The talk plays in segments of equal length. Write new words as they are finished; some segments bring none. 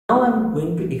Now I'm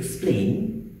going to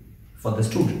explain for the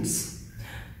students.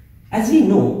 As we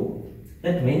know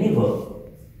that whenever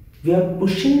we are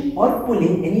pushing or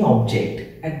pulling any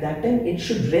object, at that time it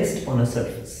should rest on a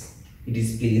surface. It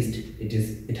is placed,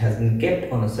 it has been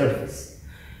kept on a surface.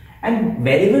 And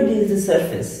wherever there is a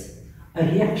surface, a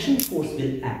reaction force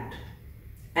will act.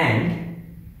 And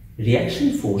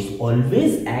reaction force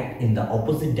always act in the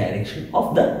opposite direction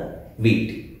of the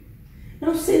weight.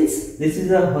 Now since this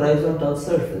is a horizontal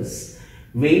surface,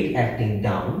 weight acting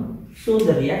down, so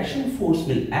the reaction force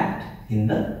will act in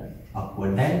the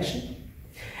upward direction.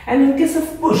 And in case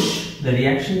of push, the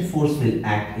reaction force will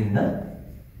act in the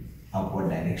upward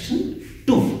direction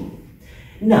too.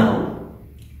 Now,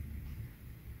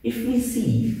 if we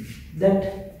see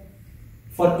that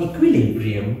for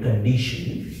equilibrium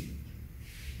condition,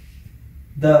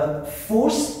 the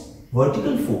force,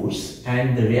 vertical force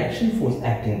and the reaction force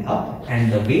acting up and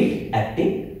the weight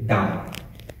acting down.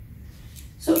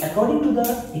 So according to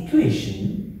the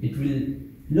equation, it will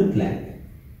look like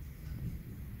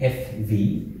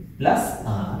Fv plus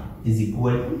R is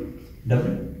equal to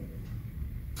W,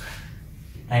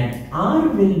 and R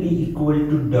will be equal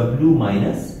to W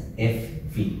minus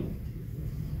Fv.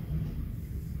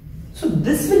 So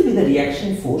this will be the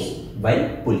reaction force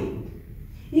while pulling.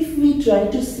 If we try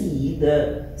to see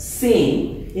the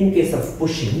same in case of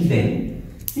pushing, then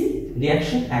see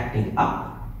reaction acting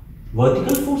up,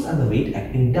 vertical force and the weight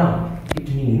acting down. It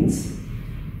means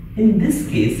in this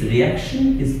case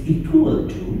reaction is equal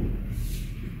to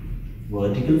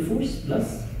vertical force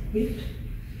plus weight.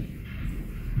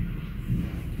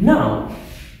 Now,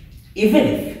 even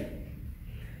if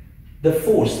the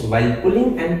force while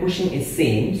pulling and pushing is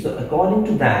same, so according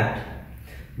to that,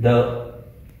 the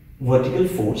vertical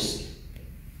force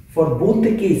for both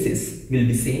the cases will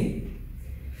be same.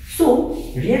 So,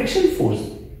 reaction force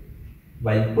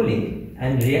while pulling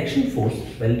and reaction force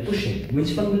while pushing,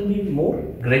 which one will be more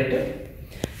greater?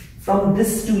 From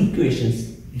these two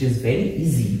equations, it is very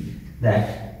easy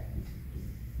that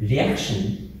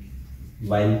reaction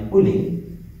while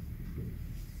pulling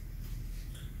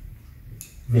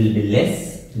will be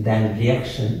less than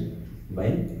reaction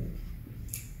while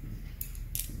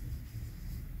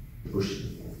pushing.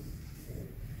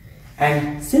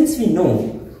 And since we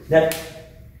know that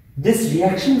this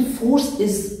reaction force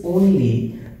is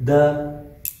only the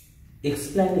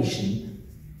explanation,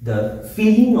 the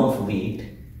feeling of weight,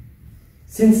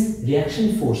 since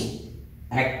reaction force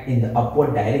act in the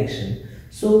upward direction,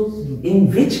 so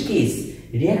in which case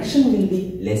reaction will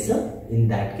be lesser, in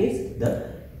that case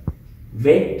the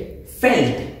weight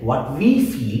felt, what we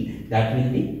feel, that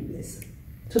will be lesser.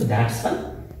 So that's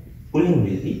why pulling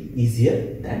will be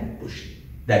easier than pushing.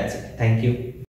 That's it. Thank you.